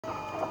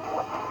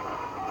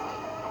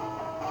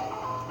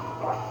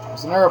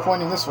There's an arrow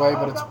pointing this way,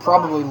 but it's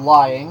probably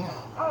lying.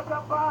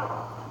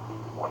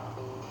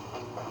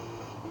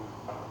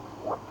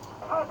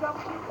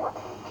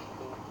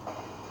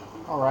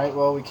 Alright,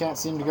 well, we can't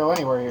seem to go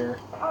anywhere here.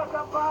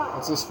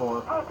 What's this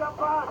for?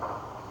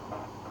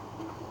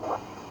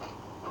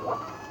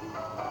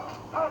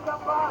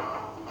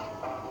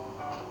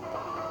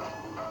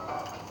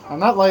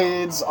 And that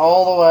leads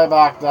all the way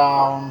back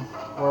down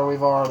where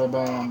we've already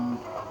been.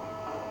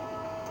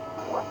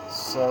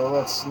 So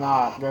let's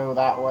not go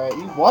that way.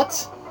 What?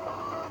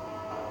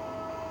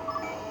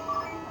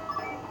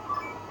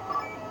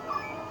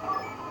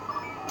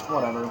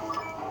 Whatever.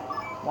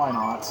 Why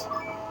not?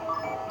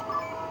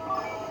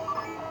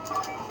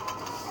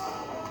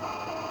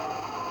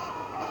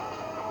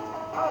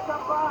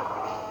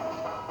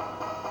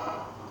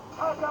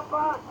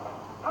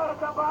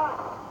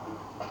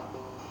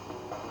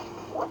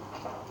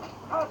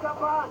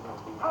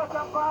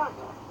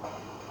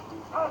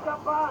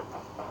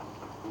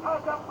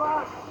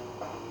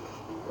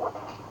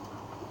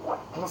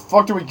 Where the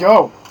fuck do we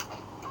go?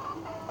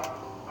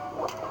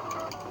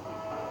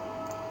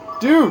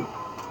 Dude!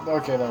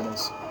 Okay, there it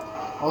is.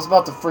 I was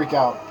about to freak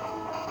out.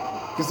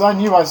 Because I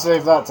knew I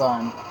saved that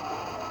time.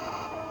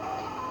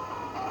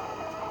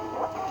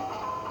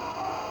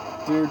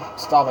 Dude,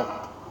 stop it.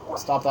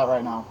 Stop that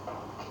right now.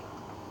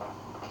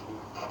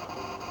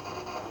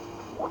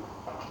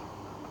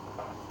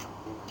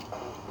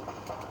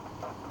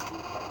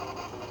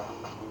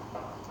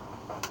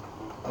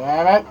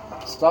 Damn it!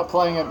 Stop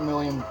playing it a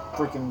million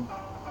freaking...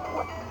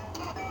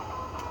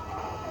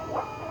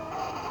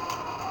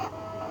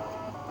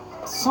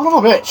 Son of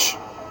a bitch!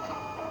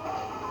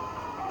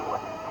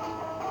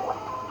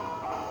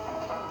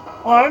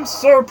 I'm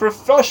so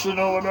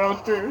professional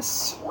about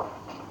this.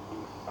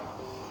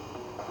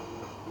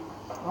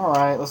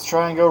 Alright, let's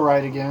try and go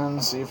right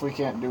again, see if we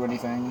can't do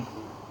anything.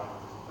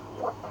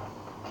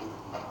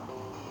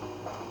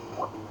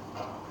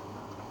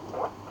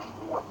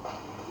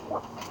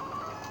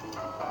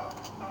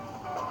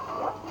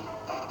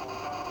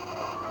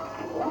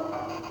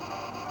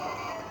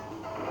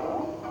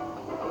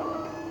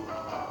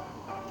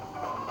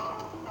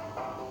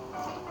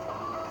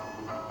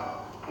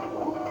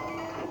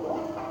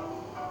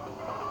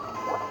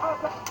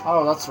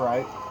 Oh, that's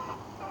right.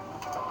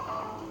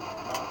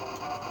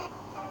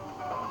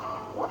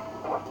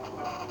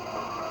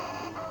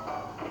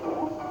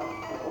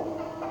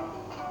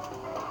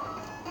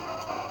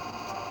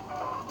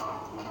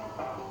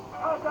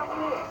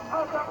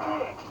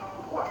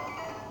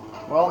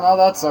 Well, now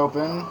that's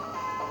open.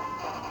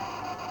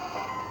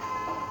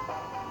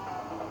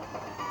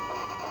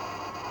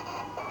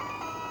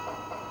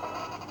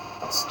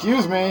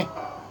 Excuse me.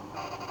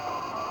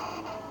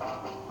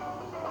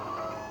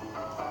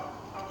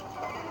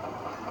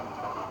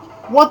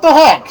 What the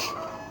heck?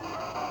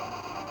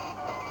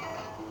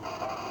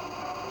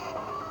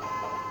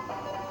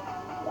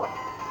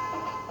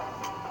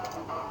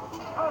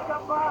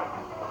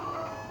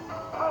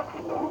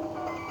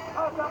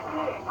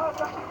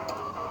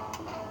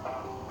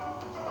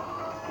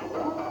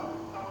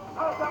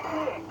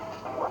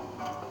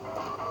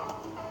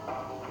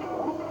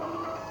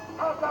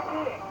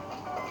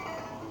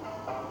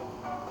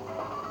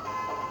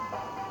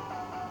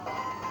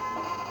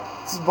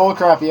 This is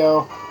bullcrap,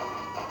 yo.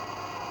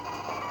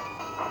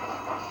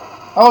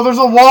 Oh, there's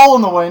a wall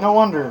in the way, no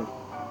wonder.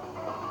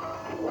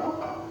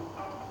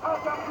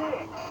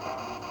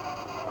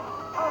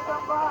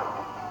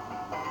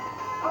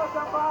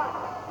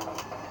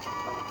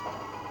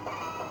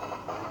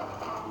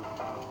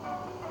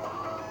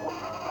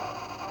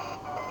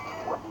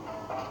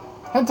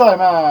 Hentai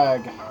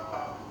mag!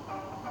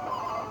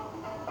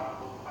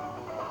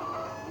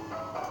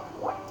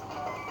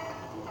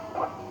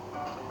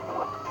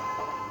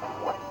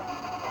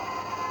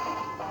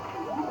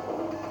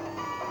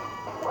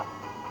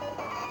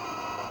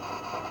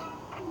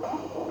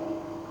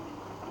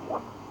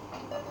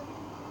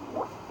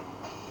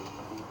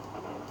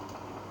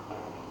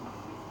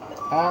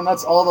 And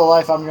that's all the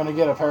life I'm gonna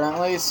get,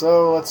 apparently,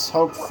 so let's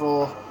hope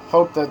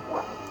that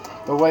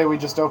the way we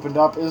just opened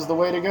up is the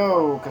way to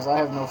go, because I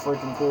have no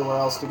freaking clue where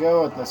else to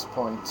go at this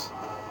point.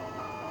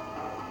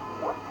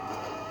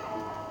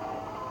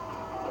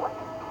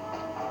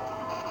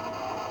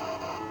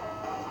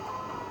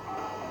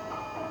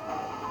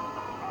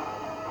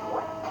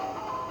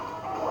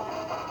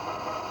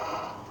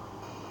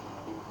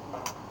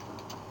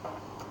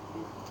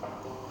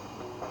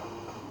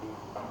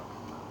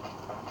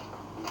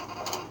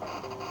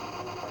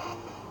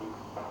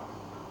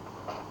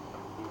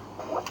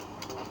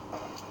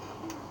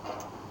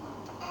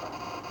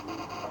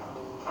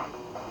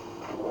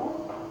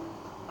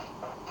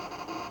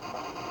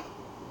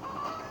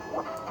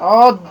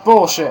 Oh,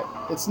 bullshit.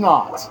 It's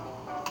not.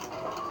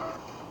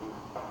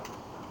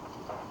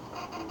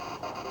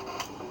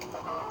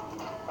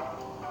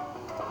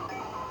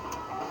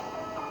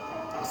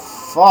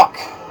 Fuck.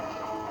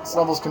 This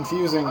level's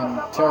confusing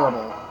and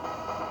terrible.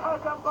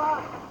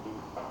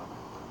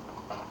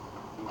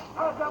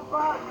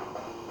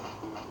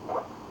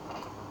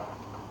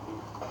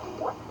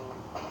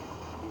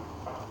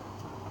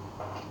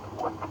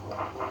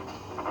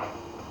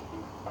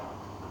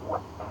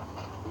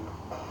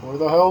 Where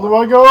the hell do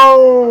I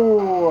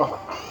go?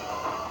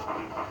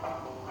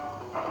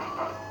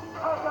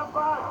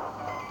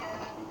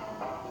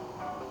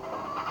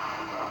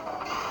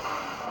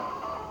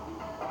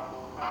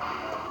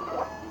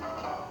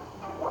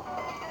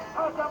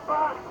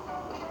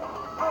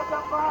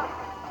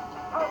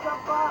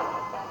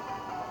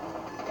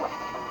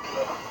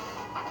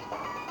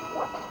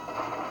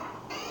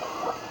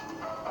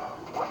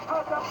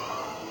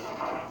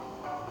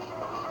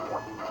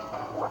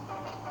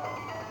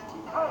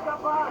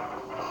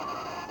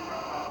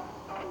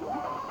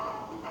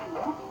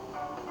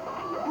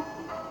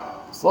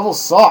 This level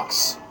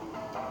sucks.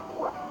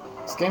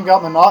 This game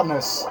got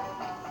monotonous.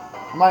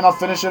 I might not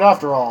finish it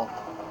after all.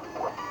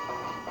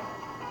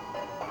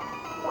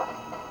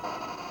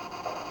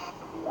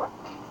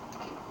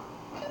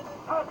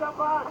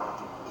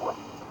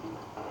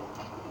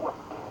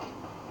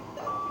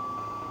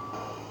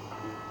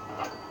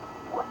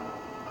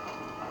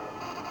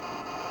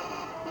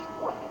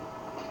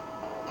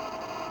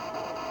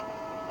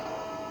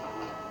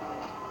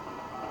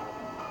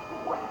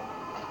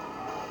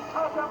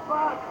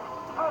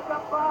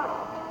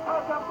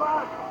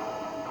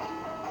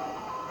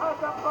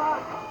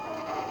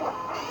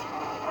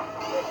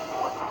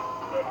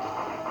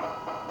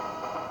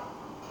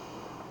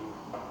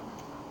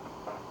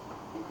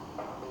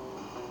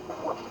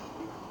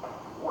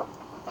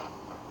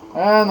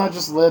 And I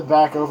just led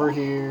back over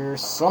here.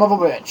 Son of a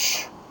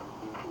bitch.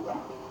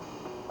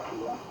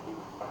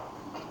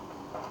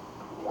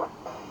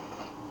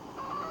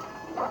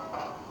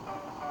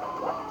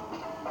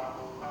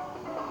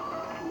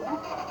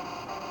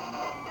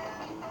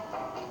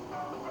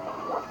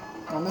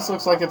 And this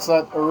looks like it's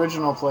that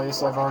original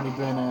place I've already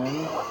been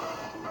in,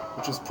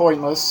 which is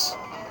pointless.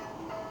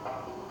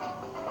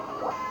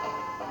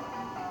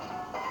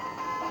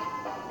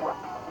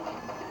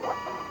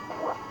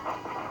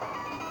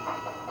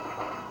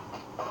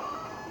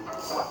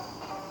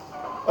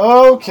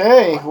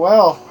 Okay,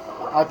 well,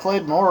 I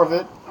played more of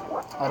it.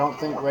 I don't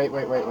think... Wait.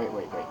 I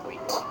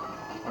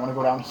want to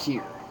go down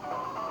here.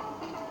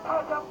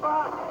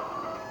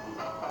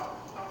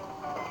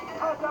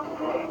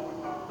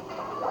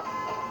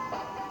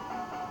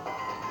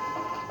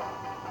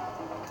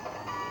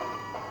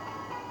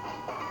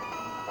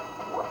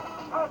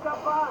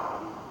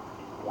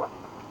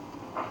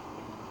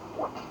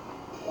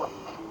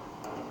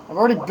 I've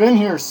already been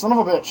here, son of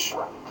a bitch.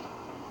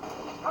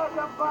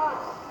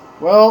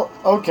 Well,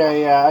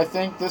 okay, yeah, I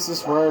think this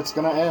is where it's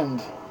gonna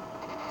end.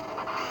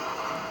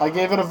 I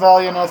gave it a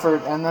valiant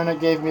effort, and then it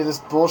gave me this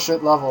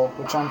bullshit level,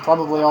 which I'm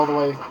probably all the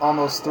way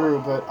almost through,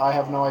 but I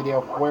have no idea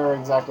where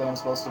exactly I'm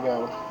supposed to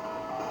go.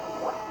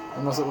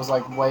 Unless it was,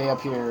 like, way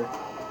up here.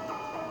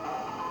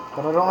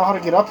 But I don't know how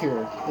to get up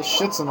here. This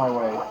shit's in my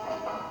way.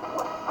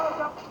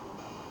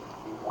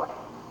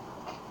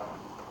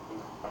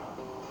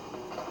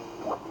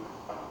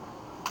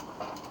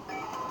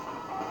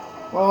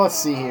 Well, let's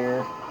see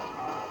here.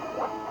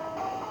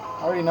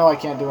 I already know I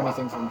can't do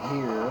anything from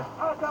here.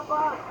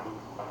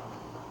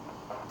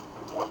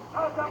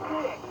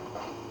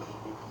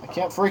 I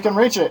can't freaking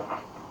reach it!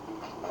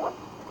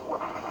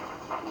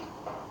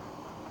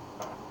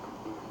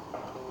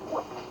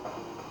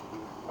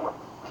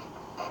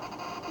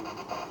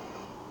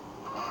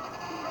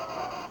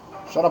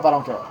 Shut up, I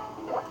don't care.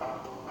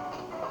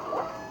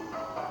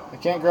 I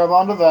can't grab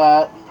onto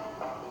that.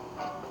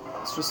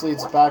 This just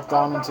leads back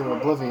down into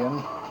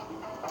oblivion.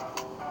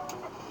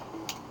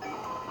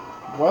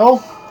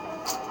 Well,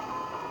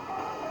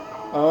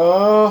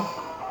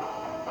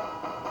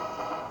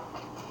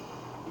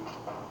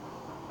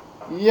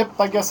 yep,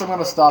 I guess I'm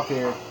gonna stop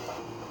here.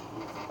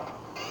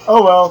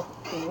 Oh well.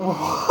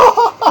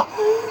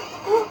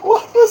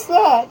 What was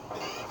that?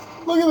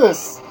 Look at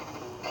this.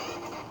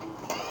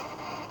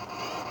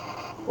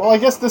 Well, I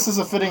guess this is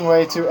a fitting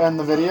way to end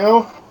the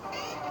video.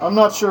 I'm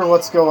not sure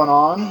what's going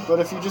on, but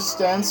if you just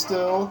stand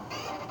still,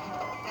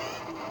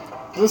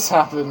 this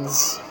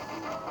happens.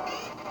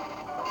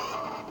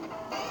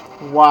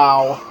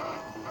 Wow.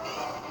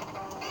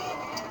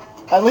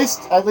 At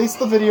least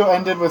the video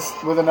ended with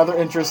another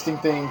interesting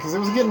thing, because it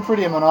was getting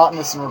pretty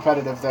monotonous and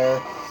repetitive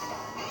there.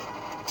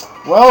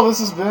 Well, this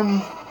has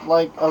been,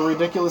 like, a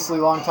ridiculously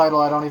long title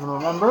I don't even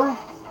remember.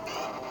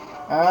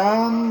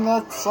 And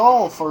that's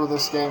all for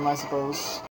this game, I suppose.